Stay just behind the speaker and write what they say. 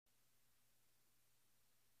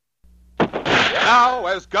Now,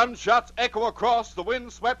 as gunshots echo across the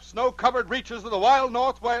wind-swept, snow-covered reaches of the wild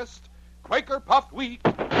Northwest, Quaker puffed wheat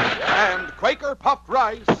and Quaker puffed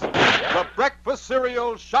rice, the breakfast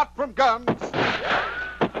cereal shot from guns,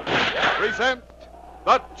 present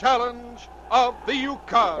the challenge of the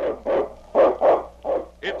Yukon.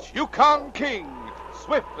 It's Yukon King,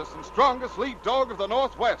 swiftest and strongest lead dog of the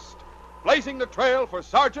Northwest, blazing the trail for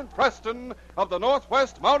Sergeant Preston of the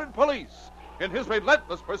Northwest Mounted Police in his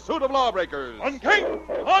relentless pursuit of lawbreakers. On, King!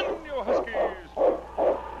 On, you huskies!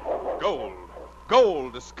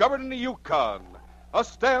 Gold discovered in the Yukon. A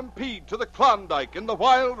stampede to the Klondike in the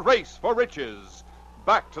wild race for riches.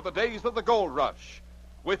 Back to the days of the gold rush.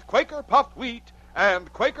 With Quaker puffed wheat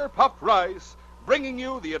and Quaker puffed rice, bringing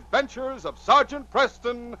you the adventures of Sergeant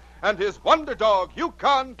Preston and his wonder dog,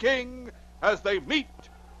 Yukon King, as they meet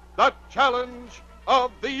the challenge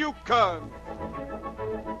of the Yukon.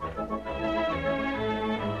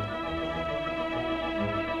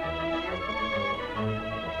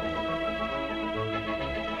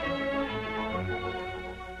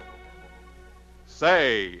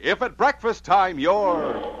 Say, if at breakfast time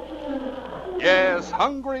you're, yes,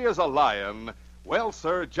 hungry as a lion, well,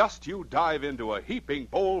 sir, just you dive into a heaping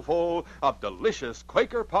bowlful of delicious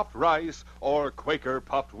Quaker puffed rice or Quaker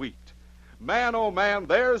puffed wheat. Man, oh man,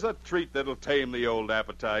 there's a treat that'll tame the old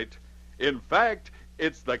appetite. In fact,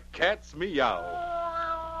 it's the cat's meow.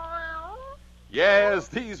 Yes,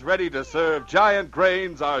 these ready-to-serve giant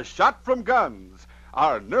grains are shot from guns,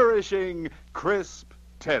 are nourishing, crisp,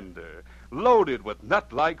 tender, loaded with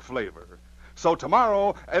nut-like flavor. So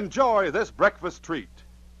tomorrow, enjoy this breakfast treat.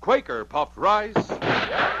 Quaker puffed rice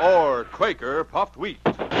or Quaker puffed wheat.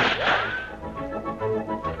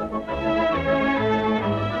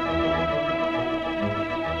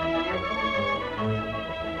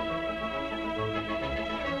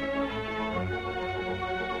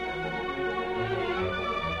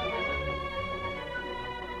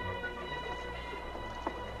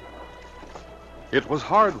 It was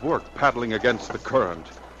hard work paddling against the current,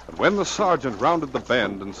 and when the sergeant rounded the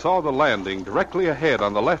bend and saw the landing directly ahead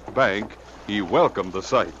on the left bank, he welcomed the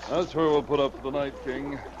sight. That's where we'll put up for the night,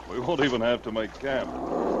 King. We won't even have to make camp.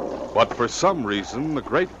 But for some reason, the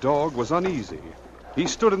great dog was uneasy. He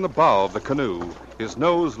stood in the bow of the canoe, his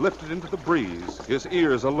nose lifted into the breeze, his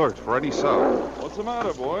ears alert for any sound. What's the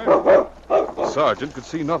matter, boy? The sergeant could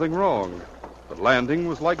see nothing wrong. The landing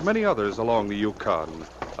was like many others along the Yukon.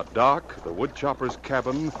 A dock, the woodchopper's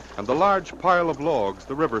cabin, and the large pile of logs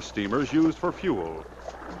the river steamers used for fuel.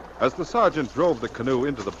 As the sergeant drove the canoe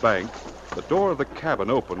into the bank, the door of the cabin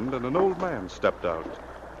opened and an old man stepped out.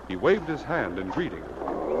 He waved his hand in greeting.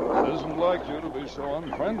 It isn't like you to be so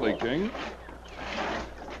unfriendly, King.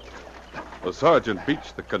 The sergeant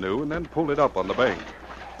beached the canoe and then pulled it up on the bank.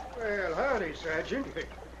 Well, howdy, Sergeant.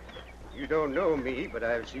 You don't know me, but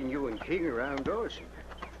I've seen you and King around Dawson.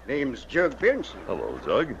 Name's Jug Benson. Hello,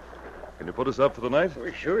 Jug. Can you put us up for the night?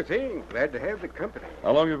 Well, sure thing. Glad to have the company.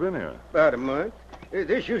 How long you been here? About a month.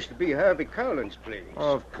 This used to be Harvey Collins' place.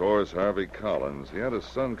 Of course, Harvey Collins. He had a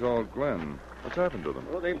son called Glenn. What's happened to them?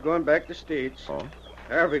 Well, they've gone back to States. Oh?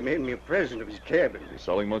 Harvey made me a present of his cabin. You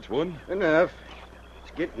selling much wood? Enough.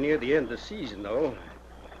 It's getting near the end of the season, though.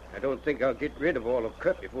 I don't think I'll get rid of all of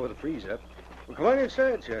cut before the freeze-up. Well, come on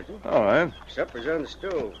inside, Sergeant. All right. Supper's on the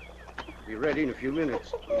stove. Be ready in a few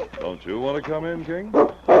minutes. Don't you want to come in, King?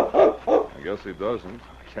 I guess he doesn't.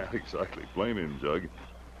 Can't exactly blame him, Jug.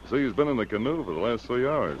 See, he's been in the canoe for the last 3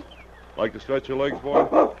 hours. Like to stretch your legs, boy?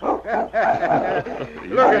 Look at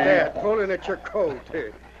that, pulling at your coat.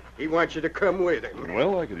 He wants you to come with him.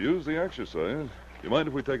 Well, I could use the exercise. You mind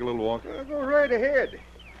if we take a little walk? Go right ahead.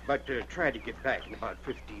 But try to get back in about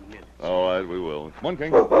 15 minutes. All right, we will. Come on,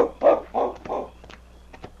 King.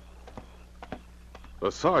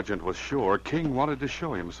 The sergeant was sure King wanted to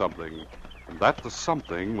show him something, and that the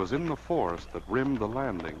something was in the forest that rimmed the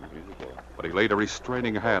landing. But he laid a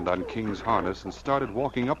restraining hand on King's harness and started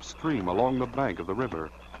walking upstream along the bank of the river.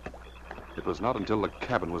 It was not until the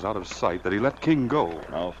cabin was out of sight that he let King go.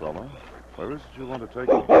 Now, fella, where is it you want to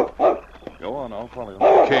take me? Go on, I'll follow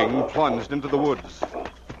you. King plunged into the woods.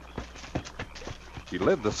 He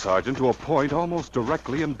led the sergeant to a point almost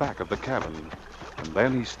directly in back of the cabin. And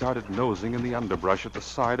then he started nosing in the underbrush at the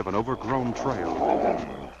side of an overgrown trail.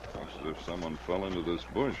 Looks as if someone fell into this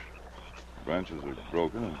bush. The branches are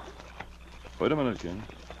broken. Wait a minute, King.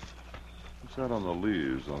 What's that on the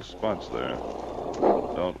leaves, those spots there?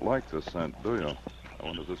 Don't like the scent, do you? I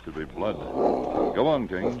wonder if this could be blood. Go on,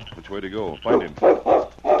 King. Which way to go? Find him.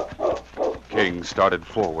 King started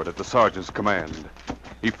forward at the sergeant's command.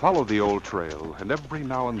 He followed the old trail, and every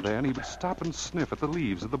now and then he would stop and sniff at the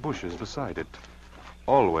leaves of the bushes beside it.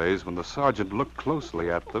 Always, when the sergeant looked closely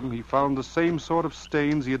at them, he found the same sort of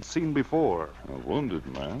stains he had seen before. A wounded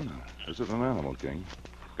man? Is it an animal, King?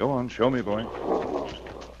 Go on, show me, boy.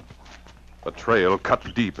 The trail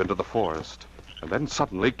cut deep into the forest. And then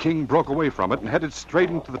suddenly, King broke away from it and headed straight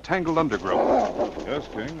into the tangled undergrowth. Yes,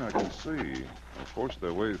 King, I can see. They forced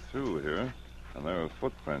their way through here, and there are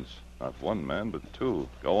footprints. Not one man, but two.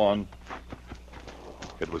 Go on.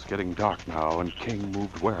 It was getting dark now, and King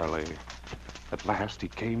moved warily. At last, he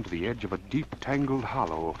came to the edge of a deep, tangled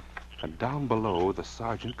hollow, and down below, the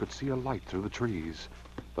sergeant could see a light through the trees,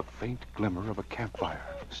 the faint glimmer of a campfire.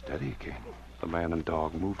 Steady, King. The man and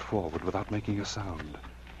dog moved forward without making a sound.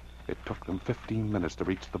 It took them 15 minutes to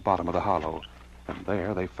reach the bottom of the hollow, and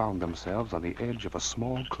there they found themselves on the edge of a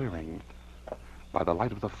small clearing. By the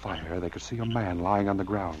light of the fire, they could see a man lying on the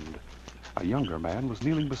ground. A younger man was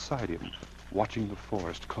kneeling beside him, watching the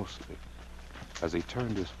forest closely. As he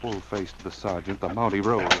turned his full face to the sergeant, the Mountie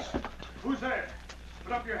rose. Who's there?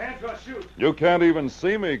 Put up your hands or I'll shoot. You can't even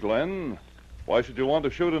see me, Glenn. Why should you want to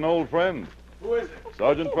shoot an old friend? Who is it?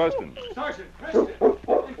 Sergeant Preston. Sergeant Preston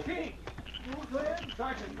and King. You, Glenn?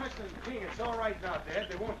 Sergeant Preston and King. It's all right now, Dad.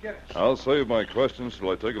 They won't get us. I'll save my questions till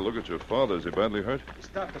I take a look at your father. Is he badly hurt? He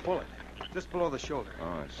stopped the bullet. Just below the shoulder. Oh,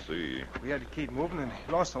 I see. We had to keep moving, and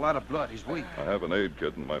he lost a lot of blood. He's weak. I have an aid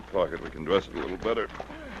kit in my pocket. We can dress it a little better.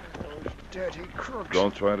 Dirty crooks.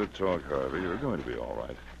 Don't try to talk, Harvey. You're going to be all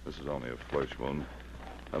right. This is only a flesh wound.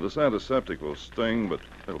 Now, this antiseptic will sting, but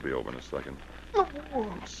it'll be over in a second.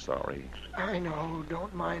 I'm sorry. I know.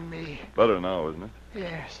 Don't mind me. Better now, isn't it?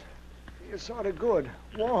 Yes. Feels sort of good.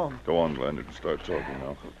 Warm. Go on, Glenn. You can start talking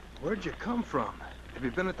now. Where'd you come from? Have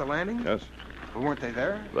you been at the landing? Yes, Well, weren't they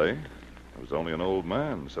there? they? There was only an old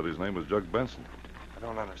man. Said his name was Jug Benson. I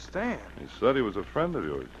don't understand. He said he was a friend of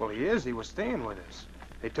yours. Well, he is. He was staying with us.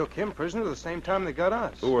 They took him prisoner the same time they got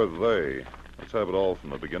us. Who are they? Let's have it all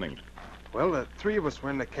from the beginning. Well, the three of us were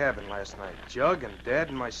in the cabin last night. Jug and Dad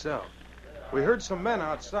and myself. We heard some men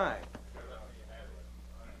outside.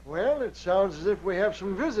 Well, it sounds as if we have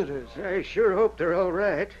some visitors. I sure hope they're all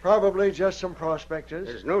right. Probably just some prospectors.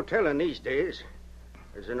 There's no telling these days.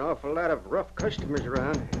 There's an awful lot of rough customers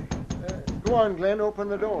around. Go on, Glenn. Open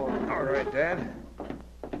the door. All right, Dad.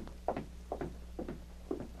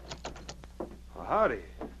 Well, howdy.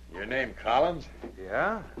 Your name Collins?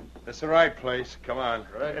 Yeah? That's the right place. Come on.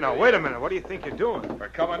 Hey, now, wait a minute. What do you think you're doing? We're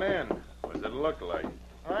coming in. What does it look like?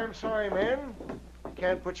 I'm sorry, men. We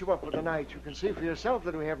can't put you up for the night. You can see for yourself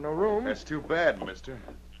that we have no room. That's too bad, mister.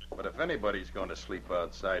 But if anybody's going to sleep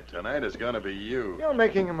outside tonight, it's going to be you. You're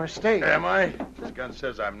making a mistake. Am I? This gun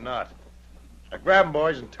says I'm not. Now grab 'em,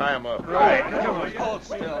 boys, and tie 'em up. Right. Hold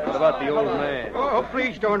still. What about the old man? Oh,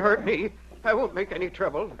 please don't hurt me. I won't make any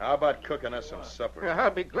trouble. How about cooking us some supper? I'll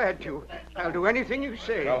be glad to. I'll do anything you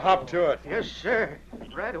say. Now hop to it. Yes, sir.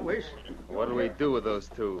 Right away. What'll we do with those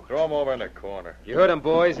two? Throw 'em over in the corner. You heard 'em,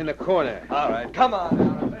 boys, in the corner. All right, come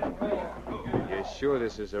on. You're sure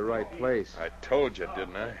this is the right place? I told you,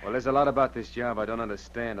 didn't I? Well, there's a lot about this job I don't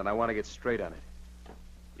understand, and I want to get straight on it.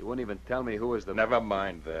 You wouldn't even tell me who was the... Never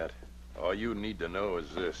mind that. All you need to know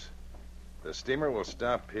is this. The steamer will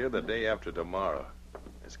stop here the day after tomorrow.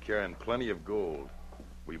 It's carrying plenty of gold.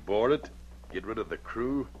 We board it, get rid of the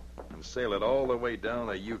crew, and sail it all the way down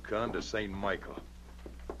the Yukon to St. Michael.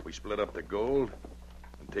 We split up the gold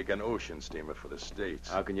and take an ocean steamer for the States.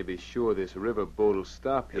 How can you be sure this river boat will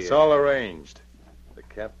stop here? It's all arranged. The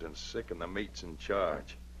captain's sick and the mate's in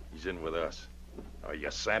charge. He's in with us. Are you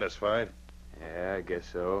satisfied? Yeah, I guess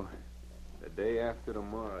so. The day after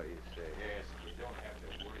tomorrow, you say. Yes, we don't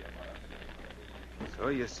have to worry about it. So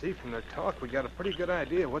you see from their talk, we got a pretty good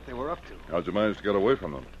idea what they were up to. How'd you manage to get away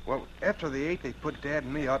from them? Well, after they ate, they put Dad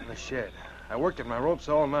and me out in the shed. I worked at my ropes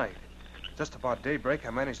all night. Just about daybreak, I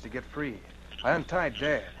managed to get free. I untied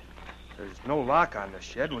Dad. There's no lock on the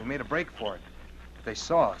shed, and we made a break for it. They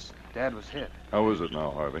saw us. Dad was hit. How is it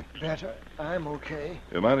now, Harvey? Better. I'm okay.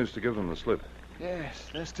 You managed to give them the slip. Yes,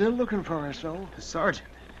 they're still looking for us, though. Sergeant,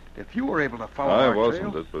 if you were able to follow I our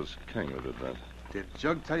wasn't. trail... It was King who did that. Did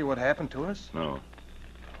Jug tell you what happened to us? No.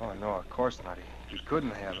 Oh, no, of course not. He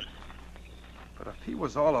couldn't have it. But if he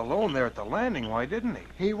was all alone there at the landing, why didn't he?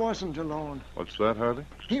 He wasn't alone. What's that, Harvey?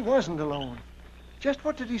 He wasn't alone. Just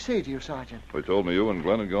what did he say to you, Sergeant? They told me you and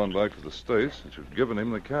Glenn had gone back to the States and you'd given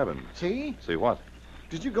him the cabin. See? See what?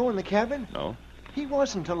 Did you go in the cabin? No. He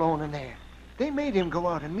wasn't alone in there. They made him go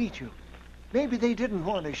out and meet you. Maybe they didn't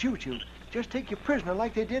want to shoot you. Just take you prisoner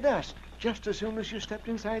like they did us, just as soon as you stepped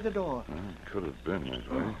inside the door. Well, it could have been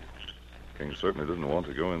that way. King certainly didn't want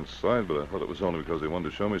to go inside, but I thought it was only because he wanted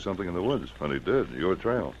to show me something in the woods. And he did. Your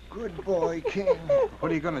trail. Good boy, King.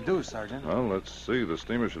 What are you going to do, Sergeant? Well, let's see. The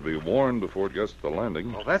steamer should be warned before it gets to the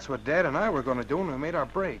landing. Well, that's what Dad and I were going to do when we made our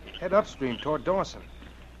break. Head upstream toward Dawson.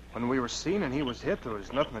 When we were seen and he was hit, there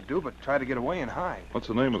was nothing to do but try to get away and hide. What's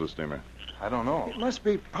the name of the steamer? I don't know. It must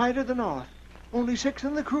be Pride of the North. Only 6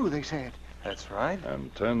 in the crew, they said. That's right.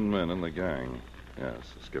 And 10 men in the gang.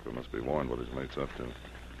 Yes, the skipper must be warned what his mate's up to.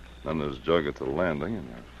 Then there's Jug at the landing and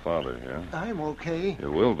your father here. I'm okay.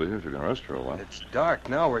 You will be if you can rest for a while. It's dark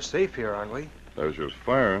now. We're safe here, aren't we? There's your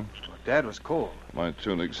fire. Well, Dad was cold. My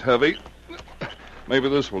tunic's heavy. Maybe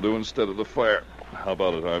this will do instead of the fire. How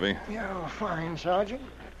about it, Harvey? Yeah, fine, Sergeant.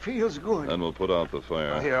 Feels good. Then we'll put out the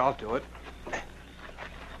fire. Here, I'll do it.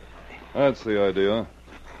 That's the idea.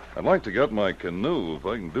 I'd like to get my canoe if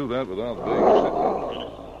I can do that without being...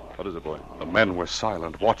 What is it, boy? The men were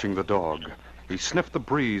silent, watching the dog. He sniffed the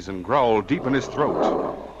breeze and growled deep in his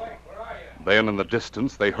throat. Then, in the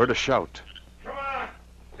distance, they heard a shout. Come on,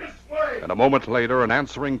 this way. And a moment later, an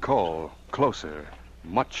answering call. Closer,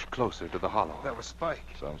 much closer to the hollow. That was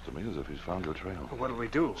Spike. Sounds to me as if he's found your trail. What'll we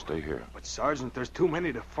do? Stay here. But, Sergeant, there's too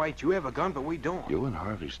many to fight. You have a gun, but we don't. You and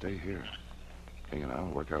Harvey stay here. King and I'll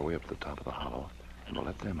work our way up to the top of the hollow, and we'll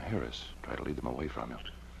let them hear us. Try to lead them away from you.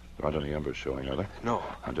 There aren't any embers showing, are there? No.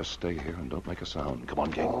 Now just stay here and don't make a sound. Come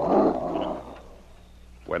on, King.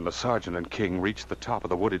 When the sergeant and King reached the top of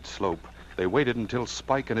the wooded slope, they waited until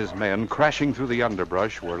Spike and his men, crashing through the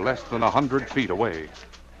underbrush, were less than 100 feet away.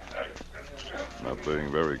 Not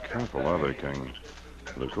being very careful, are they, King?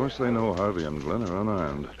 But of course they know Harvey and Glenn are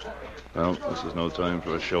unarmed. Well, this is no time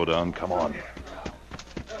for a showdown. Come on.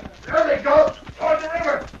 There they go, toward the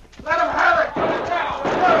river. Let them have it.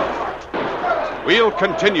 We'll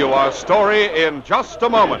continue our story in just a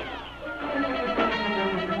moment.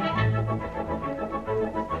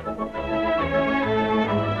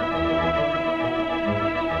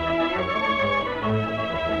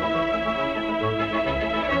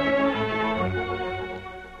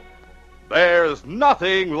 There's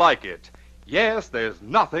nothing like it. Yes, there's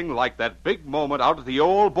nothing like that big moment out at the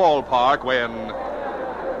old ballpark when...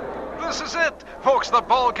 This is it. Folks, the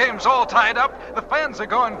ball game's all tied up. The fans are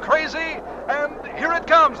going crazy. And here it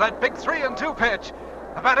comes, that big 3-2 pitch.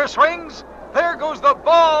 The batter swings. There goes the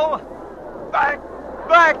ball. Back.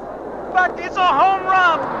 It's a home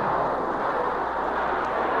run.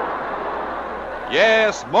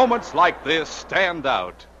 Yes, moments like this stand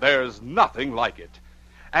out. There's nothing like it.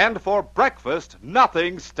 And for breakfast,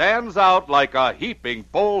 nothing stands out like a heaping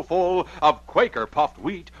bowl full of Quaker puffed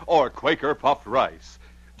wheat or Quaker puffed rice.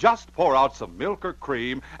 Just pour out some milk or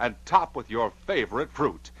cream and top with your favorite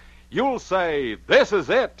fruit. You'll say, this is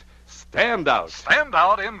it. Stand out. Stand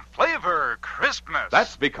out in flavor, crispness.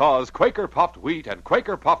 That's because Quaker puffed wheat and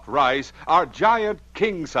Quaker puffed rice are giant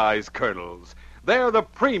king-size kernels. They're the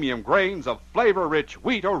premium grains of flavor-rich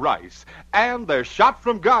wheat or rice, and they're shot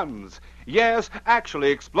from guns. Yes, actually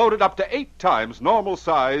exploded up to 8 times normal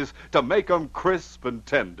size to make 'em crisp and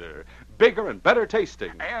tender, bigger and better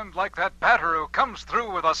tasting. And like that batter who comes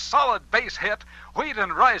through with a solid base hit, wheat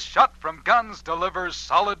and rice shot from guns delivers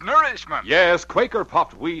solid nourishment. Yes, Quaker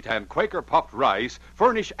puffed wheat and Quaker puffed rice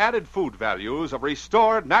furnish added food values of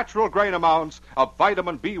restored natural grain amounts of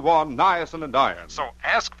vitamin B1, niacin, and iron. So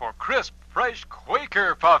ask for crisp, fresh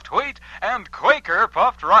Quaker puffed wheat and Quaker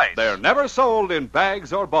puffed rice. They're never sold in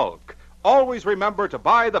bags or bulk. Always remember to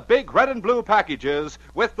buy the big red and blue packages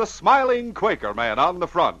with the smiling Quaker man on the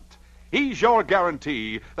front. He's your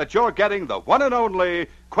guarantee that you're getting the one and only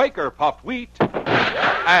Quaker puffed wheat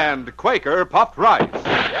and Quaker puffed rice.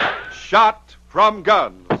 Shot from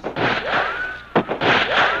guns.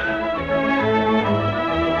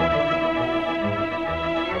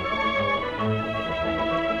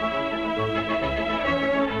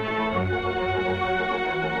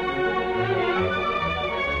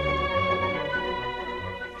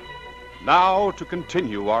 Now to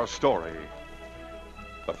continue our story.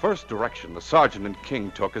 The first direction the sergeant and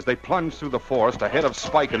King took as they plunged through the forest ahead of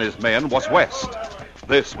Spike and his men was west.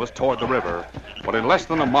 This was toward the river, but in less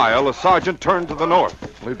than a mile, the sergeant turned to the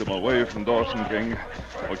north. Lead them away from Dawson, King.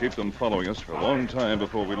 We'll keep them following us for a long time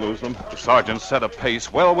before we lose them. The sergeant set a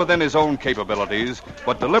pace well within his own capabilities,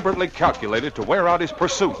 but deliberately calculated to wear out his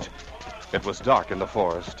pursuit. It was dark in the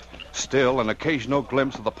forest. Still, an occasional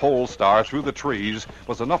glimpse of the pole star through the trees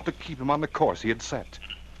was enough to keep him on the course he had set.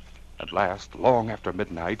 At last, long after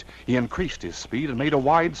midnight, he increased his speed and made a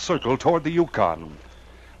wide circle toward the Yukon.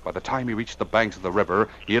 By the time he reached the banks of the river,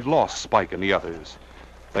 he had lost Spike and the others.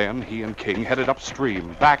 Then he and King headed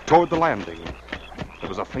upstream, back toward the landing. There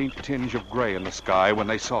was a faint tinge of gray in the sky when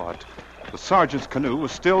they saw it. The sergeant's canoe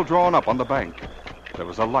was still drawn up on the bank. There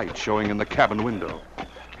was a light showing in the cabin window.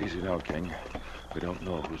 Easy now, King. We don't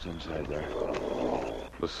know who's inside there.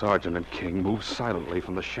 The sergeant and King moved silently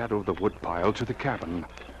from the shadow of the woodpile to the cabin.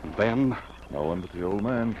 And then... No one but the old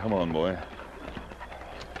man. Come on, boy.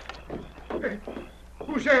 Hey,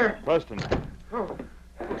 who's there? Preston. Oh,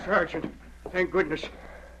 Sergeant. Thank goodness.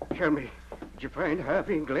 Tell me, did you find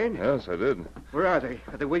Harvey and Glenn? Yes, I did. Where are they?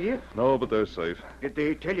 Are they with you? No, but they're safe. Did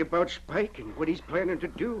they tell you about Spike and what he's planning to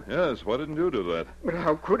do? Yes, why didn't you do that? Well,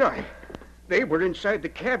 how could I? They were inside the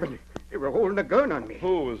cabin. They were holding a gun on me.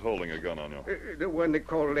 Who was holding a gun on you? The one they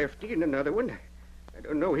call Lefty and another one. I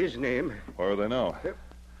don't know his name. Where are they now?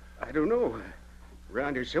 I don't know.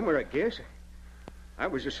 Around here somewhere, I guess. I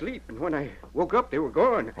was asleep, and when I woke up, they were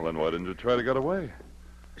gone. Well, then why didn't you try to get away?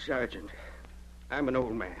 Sergeant, I'm an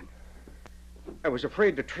old man. I was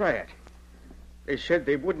afraid to try it. They said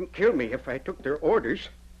they wouldn't kill me if I took their orders.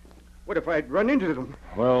 What if I'd run into them?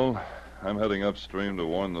 Well, I'm heading upstream to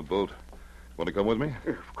warn the boat. Want to come with me?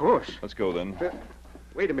 Of course. Let's go, then.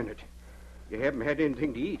 Wait a minute. You haven't had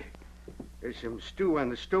anything to eat. There's some stew on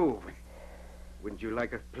the stove. Wouldn't you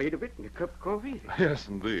like a plate of it and a cup of coffee? Yes,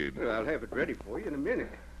 indeed. Well, I'll have it ready for you in a minute.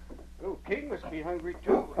 Oh, King must be hungry,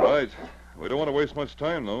 too. Right. We don't want to waste much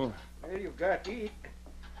time, though. Well, you've got to eat.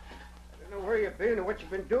 I don't know where you've been or what you've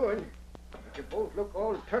been doing, but you both look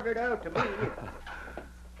all tuckered out to me.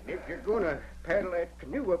 If you're going to paddle that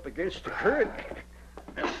canoe up against the current...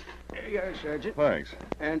 There you are, Sergeant. Thanks.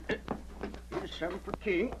 And here's some for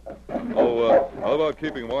King. Oh, how about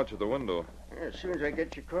keeping watch at the window? As soon as I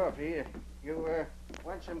get your coffee, you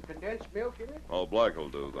want some condensed milk in it? Oh, black will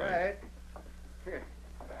do, thanks. Right. Here.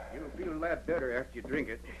 You'll feel a lot better after you drink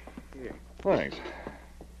it. Here. Thanks.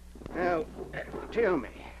 Now, tell me.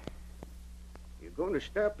 You're going to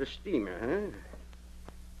stop the steamer, huh?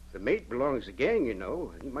 The mate belongs to the gang, you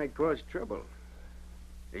know. He might cause trouble.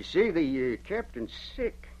 They say the captain's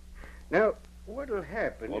sick. Now, what'll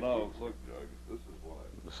happen? Well, now, look, Jug, this is why.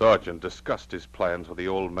 The sergeant discussed his plans with the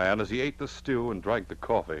old man as he ate the stew and drank the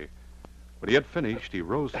coffee. When he had finished, he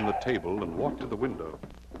rose from the table and walked to the window.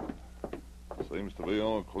 Seems to be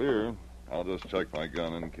all clear. I'll just check my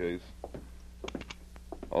gun in case.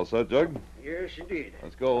 All set, Jug? Yes, indeed.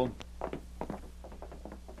 Let's go.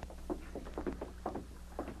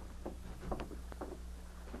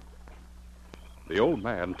 The old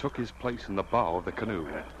man took his place in the bow of the canoe.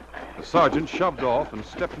 The sergeant shoved off and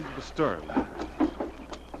stepped into the stern.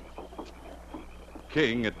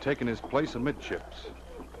 King had taken his place amidships.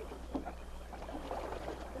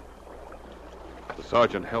 The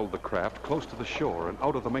sergeant held the craft close to the shore and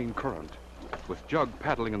out of the main current. With Jug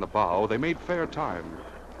paddling in the bow, they made fair time.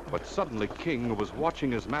 But suddenly King was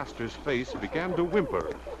watching his master's face and began to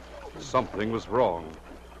whimper. Something was wrong.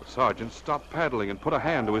 The sergeant stopped paddling and put a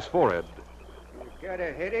hand to his forehead. Got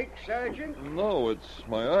a headache, Sergeant? No, it's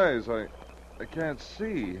my eyes. I can't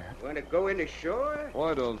see. Want to go in ashore? Oh,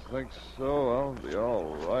 I don't think so. I'll be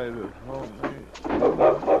all right at home.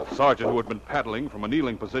 The sergeant, who had been paddling from a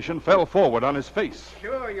kneeling position, fell forward on his face.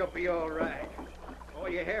 Sure, you'll be all right. All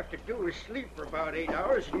you have to do is sleep for about 8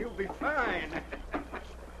 hours and you'll be fine.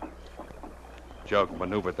 Jug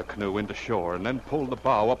maneuvered the canoe into shore and then pulled the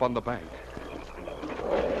bow up on the bank.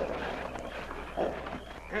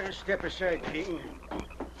 Step aside, King.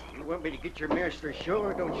 You want me to get your master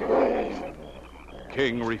ashore, don't you?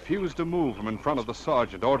 King refused to move from in front of the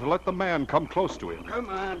sergeant or to let the man come close to him. Come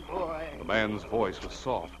on, boy. The man's voice was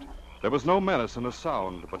soft. There was no menace in the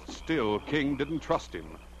sound, but still King didn't trust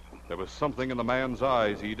him. There was something in the man's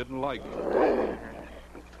eyes he didn't like.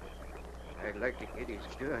 I'd like to get his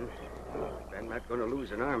gun, but I'm not going to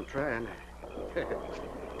lose an arm trying.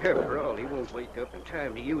 After all, he won't wake up in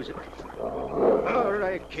time to use it. All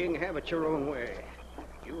right, King, have it your own way.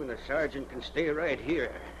 You and the sergeant can stay right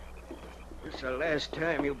here. This is the last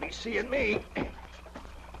time you'll be seeing me.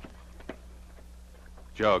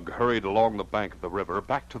 Jug hurried along the bank of the river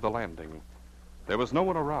back to the landing. There was no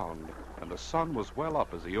one around, and the sun was well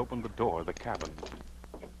up as he opened the door of the cabin.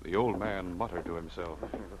 The old man muttered to himself. The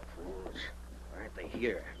fools. Aren't they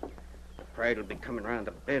here? The pride will be coming around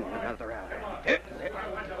the bend in another hour.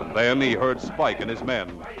 And then he heard Spike and his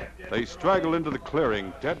men. They straggled into the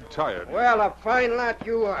clearing, dead tired. Well, a fine lot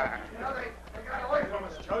you are. They got away from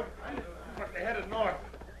us, Chug. But they headed north.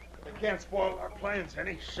 They can't spoil our plans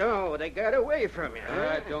any. So, they got away from you, All huh?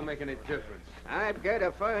 right, don't make any difference. I've got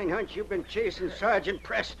a fine hunch you've been chasing Sergeant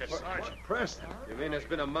Preston. Sergeant Preston. You mean there's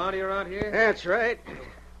been a Mountie around here? That's right.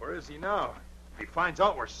 Where is he now? If he finds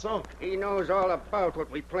out we're sunk. He knows all about what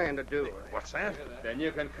we plan to do. What's that? Then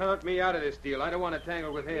you can count me out of this deal. I don't want to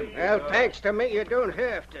tangle with him. Well, thanks to me, you don't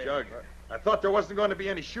have to. Jug, I thought there wasn't going to be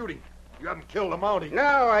any shooting. You haven't killed a Mountie.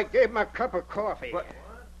 No, I gave him a cup of coffee. What?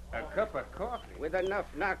 A cup of coffee? With enough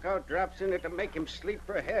knockout drops in it to make him sleep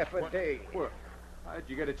for half a day. What? How'd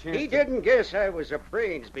you get a chance He to... didn't guess I was a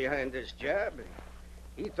brains behind this job.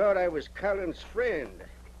 He thought I was Cullen's friend.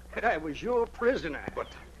 That I was your prisoner. But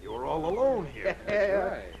you were all alone here.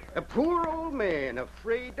 A poor old man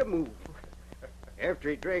afraid to move. After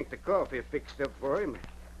he drank the coffee I fixed up for him,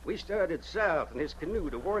 we started south in his canoe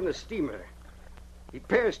to warn the steamer. He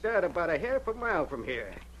passed out about a half a mile from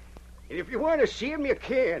here. And if you want to see him, you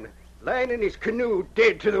can. Lying in his canoe,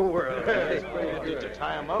 dead to the world. Did you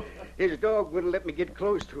tie him up? His dog wouldn't let me get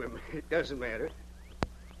close to him. It doesn't matter.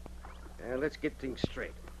 Now, let's get things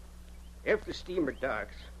straight. If the steamer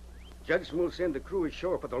docks, Judson will send the crew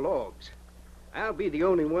ashore for the logs. I'll be the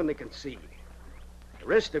only one they can see. The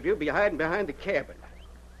rest of you be hiding behind the cabin.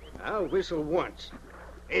 I'll whistle once,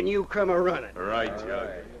 and you come a-running. Right, Jug.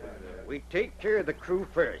 We take care of the crew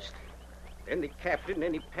first. Then the captain and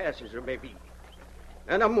any passenger may be.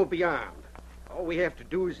 None of them will be armed. All we have to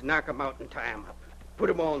do is knock them out and tie them up. Put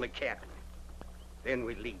them all in the cabin. Then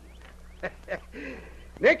we leave.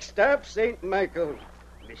 Next stop, St. Michael.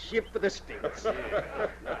 The ship of the States.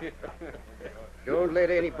 Don't let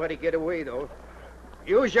anybody get away, though.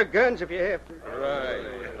 Use your guns if you have to.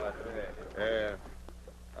 Right.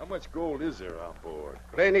 How much gold is there on board?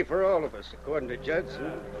 Plenty for all of us, according to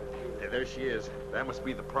Judson. Yeah, there she is. That must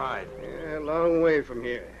be the Pride. Yeah, a long way from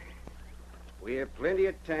here. We have plenty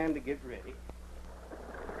of time to get ready.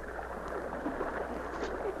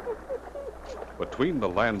 Between the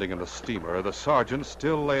landing and the steamer, the sergeant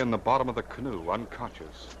still lay in the bottom of the canoe,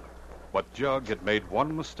 unconscious. But Jug had made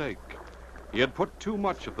one mistake. He had put too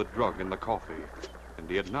much of the drug in the coffee, and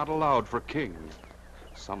he had not allowed for King.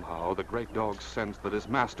 Somehow, the great dog sensed that his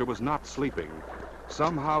master was not sleeping.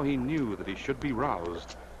 Somehow, he knew that he should be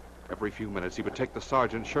roused. Every few minutes, he would take the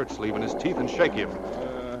sergeant's shirt sleeve in his teeth and shake him.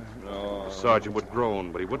 No. The sergeant would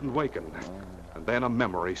groan, but he wouldn't waken. And then a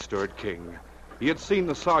memory stirred King. He had seen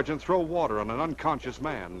the sergeant throw water on an unconscious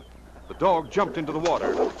man. The dog jumped into the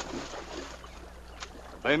water,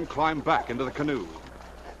 then climbed back into the canoe.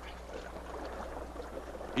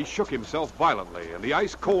 He shook himself violently, and the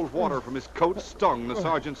ice-cold water from his coat stung the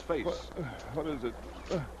sergeant's face. What is it?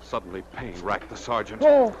 Suddenly, pain racked the sergeant.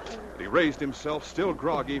 And he raised himself, still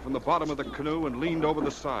groggy, from the bottom of the canoe and leaned over the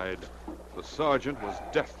side. The sergeant was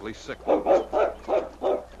deathly sick.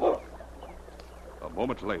 A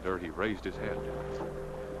moment later, he raised his head.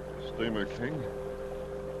 Steamer King?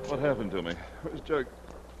 What happened to me? Where's Jug?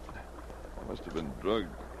 It must have been drugged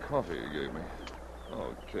coffee he gave me.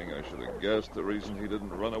 Oh, King, I should have guessed the reason he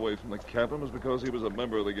didn't run away from the cabin was because he was a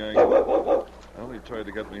member of the gang. Well, he tried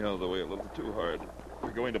to get me out of the way a little too hard.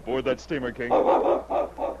 We're going to board that steamer, King.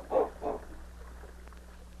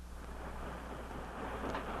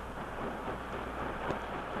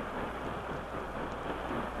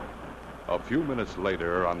 A few minutes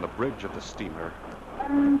later, on the bridge of the steamer,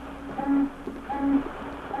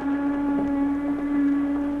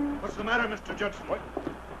 What's the matter, Mr. Judson? What?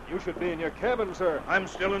 You should be in your cabin, sir. I'm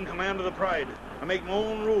still in command of the Pride. I make my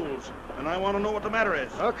own rules, and I want to know what the matter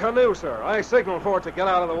is. A canoe, sir. I signaled for it to get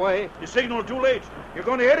out of the way. You signaled too late. You're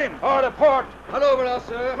going to hit him. Hard a port. Hunt over now,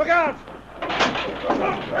 sir. Look out!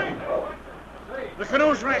 The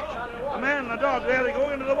canoe's wrecked. A man and a dog, there they go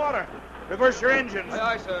into the water. Reverse your engines.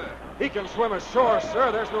 Aye, sir. He can swim ashore,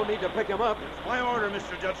 sir. There's no need to pick him up. It's my order,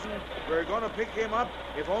 Mr. Judson. We're going to pick him up,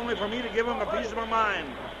 if only for me to give him a piece of my mind.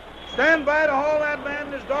 Stand by to haul that man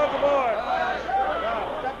and his dog aboard.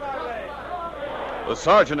 Step out of there. the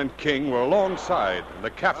sergeant and King were alongside, and the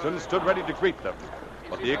captain stood ready to greet them.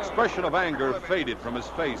 But the expression of anger faded from his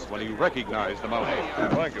face when he recognized the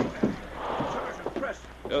Mountie. Thank you. Sergeant Preston,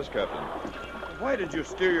 Yes, Captain. why did you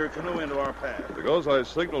steer your canoe into our path? Because I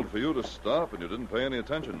signaled for you to stop and you didn't pay any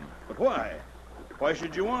attention. But why? Why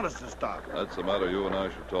should you want us to stop? That's a matter you and I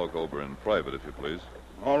should talk over in private, if you please.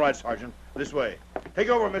 All right, Sergeant. This way. Take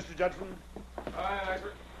over, Mr. Judson.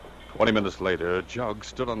 20 minutes later, Jug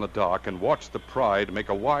stood on the dock and watched the Pride make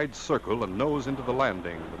a wide circle and nose into the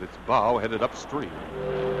landing with its bow headed upstream.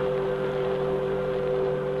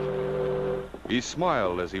 He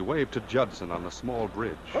smiled as he waved to Judson on the small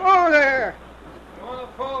bridge. Oh, there! You want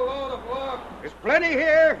a full load of log? There's plenty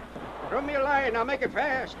here. Throw me a line. I'll make it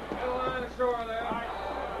fast. Get a line ashore there.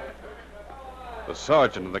 The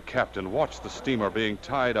sergeant and the captain watched the steamer being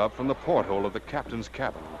tied up from the porthole of the captain's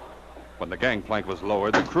cabin. When the gangplank was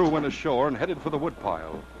lowered, the crew went ashore and headed for the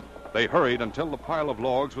woodpile. They hurried until the pile of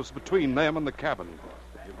logs was between them and the cabin.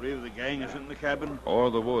 You believe the gang is in the cabin? Or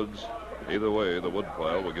the woods. Either way, the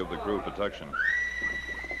woodpile will give the crew protection.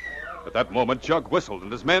 At that moment, Jug whistled,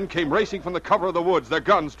 and his men came racing from the cover of the woods, their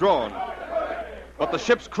guns drawn. But the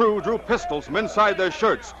ship's crew drew pistols from inside their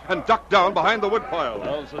shirts and ducked down behind the woodpile.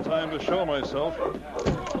 Now's the time to show myself.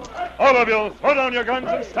 All of you, throw down your guns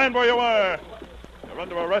and stand where you are. You're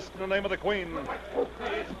under arrest in the name of the Queen.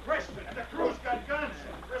 It's Preston, and the crew's got guns.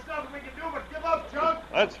 There's nothing we can do but give up, Jug.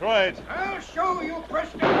 That's right. I'll show you,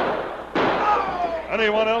 Preston.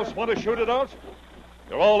 Anyone else want to shoot it out?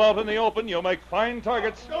 You're all out in the open. You'll make fine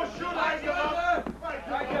targets. Don't shoot, I give up.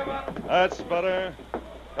 I give up. That's better.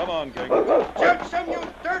 Come on, King. Judson, you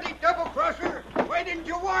dirty double-crosser. Why didn't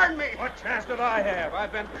you warn me? What chance did I have?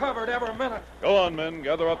 I've been covered every minute. Go on, men.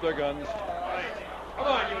 Gather up their guns. Come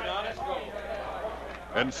on, you now. Let's go.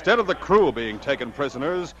 Instead of the crew being taken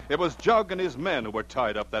prisoners, it was Jug and his men who were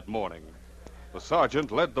tied up that morning. The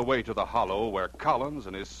sergeant led the way to the hollow where Collins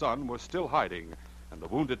and his son were still hiding, and the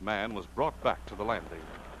wounded man was brought back to the landing.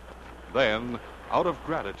 Then, out of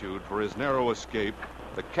gratitude for his narrow escape,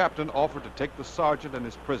 the captain offered to take the sergeant and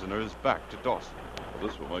his prisoners back to Dawson. Well,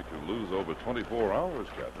 this will make you lose over 24 hours,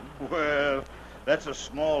 Captain. Well, that's a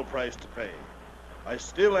small price to pay. I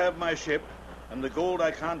still have my ship and the gold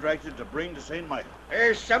I contracted to bring to St. Michael.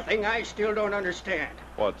 There's something I still don't understand.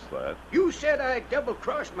 What's that? You said I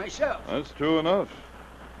double-crossed myself. That's true enough.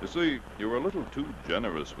 You see, you were a little too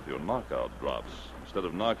generous with your knockout drops. Instead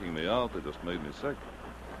of knocking me out, they just made me sick.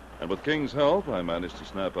 And with King's help, I managed to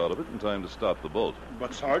snap out of it in time to stop the boat.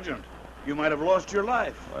 But, Sergeant, you might have lost your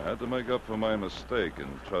life. I had to make up for my mistake in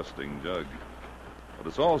trusting Jug. But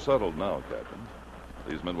it's all settled now, Captain.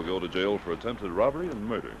 These men will go to jail for attempted robbery and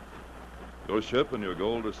murder. Your ship and your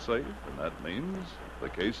gold are safe, and that means the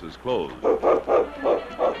case is closed.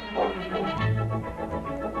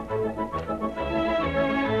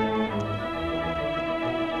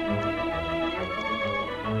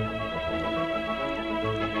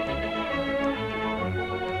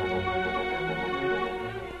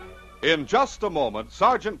 In just a moment,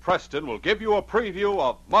 Sergeant Preston will give you a preview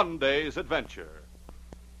of Monday's adventure.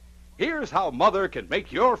 Here's how Mother can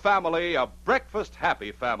make your family a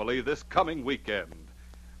breakfast-happy family this coming weekend.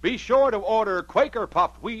 Be sure to order Quaker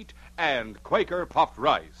puffed wheat and Quaker puffed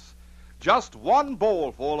rice. Just one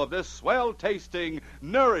bowlful of this swell-tasting,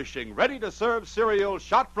 nourishing, ready-to-serve cereal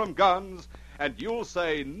shot from guns, and you'll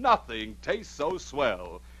say nothing tastes so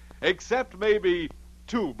swell, except maybe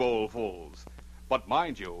 2 bowlfuls. But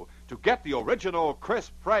mind you, to get the original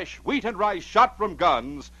crisp, fresh wheat and rice shot from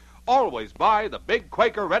guns, always buy the big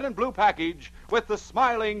Quaker red and blue package with the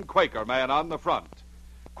smiling Quaker man on the front.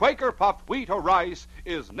 Quaker puffed wheat or rice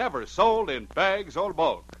is never sold in bags or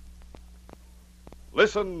bulk.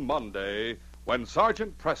 Listen Monday when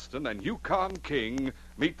Sergeant Preston and Yukon King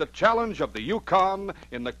meet the challenge of the Yukon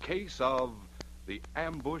in the case of the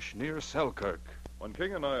ambush near Selkirk. When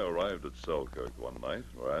King and I arrived at Selkirk one night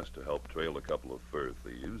and were asked to help trail a couple of fur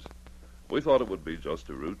thieves, we thought it would be just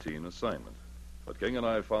a routine assignment. But King and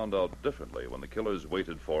I found out differently when the killers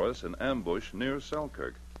waited for us in ambush near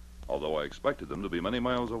Selkirk, although I expected them to be many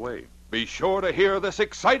miles away. Be sure to hear this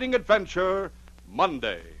exciting adventure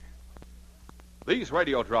Monday. These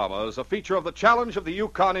radio dramas, a feature of the Challenge of the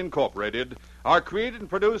Yukon Incorporated, are created and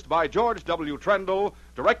produced by George W. Trendle,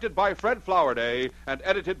 directed by Fred Flowerday, and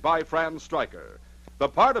edited by Franz Stryker. The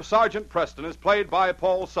part of Sergeant Preston is played by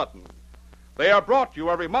Paul Sutton. They are brought to you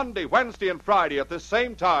every Monday, Wednesday, and Friday at this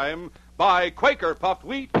same time by Quaker puffed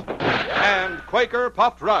wheat and Quaker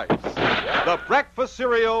puffed rice, the breakfast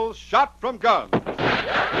cereals shot from guns.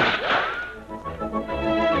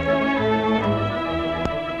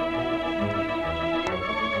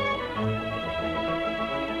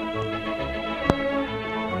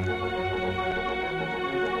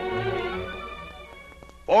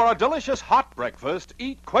 For a delicious hot breakfast,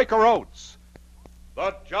 eat Quaker Oats.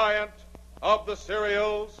 The giant of the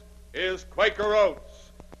cereals is Quaker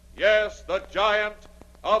Oats. Yes, the giant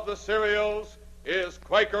of the cereals is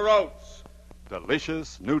Quaker Oats.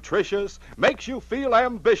 Delicious, nutritious, makes you feel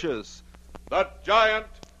ambitious. The giant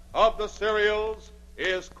of the cereals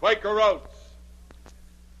is Quaker Oats.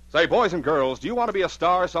 Say, boys and girls, do you want to be a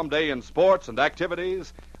star someday in sports and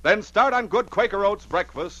activities? Then start on good Quaker Oats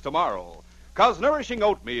breakfast tomorrow. 'Cause nourishing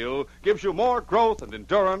oatmeal gives you more growth and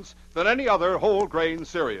endurance than any other whole grain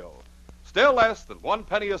cereal. Still less than 1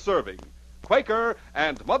 penny a serving. Quaker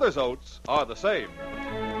and Mother's Oats are the same.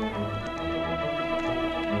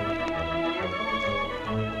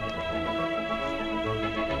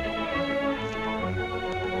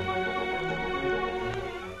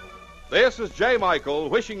 This is J. Michael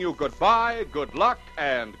wishing you goodbye, good luck,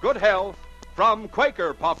 and good health from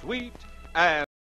Quaker puffed wheat and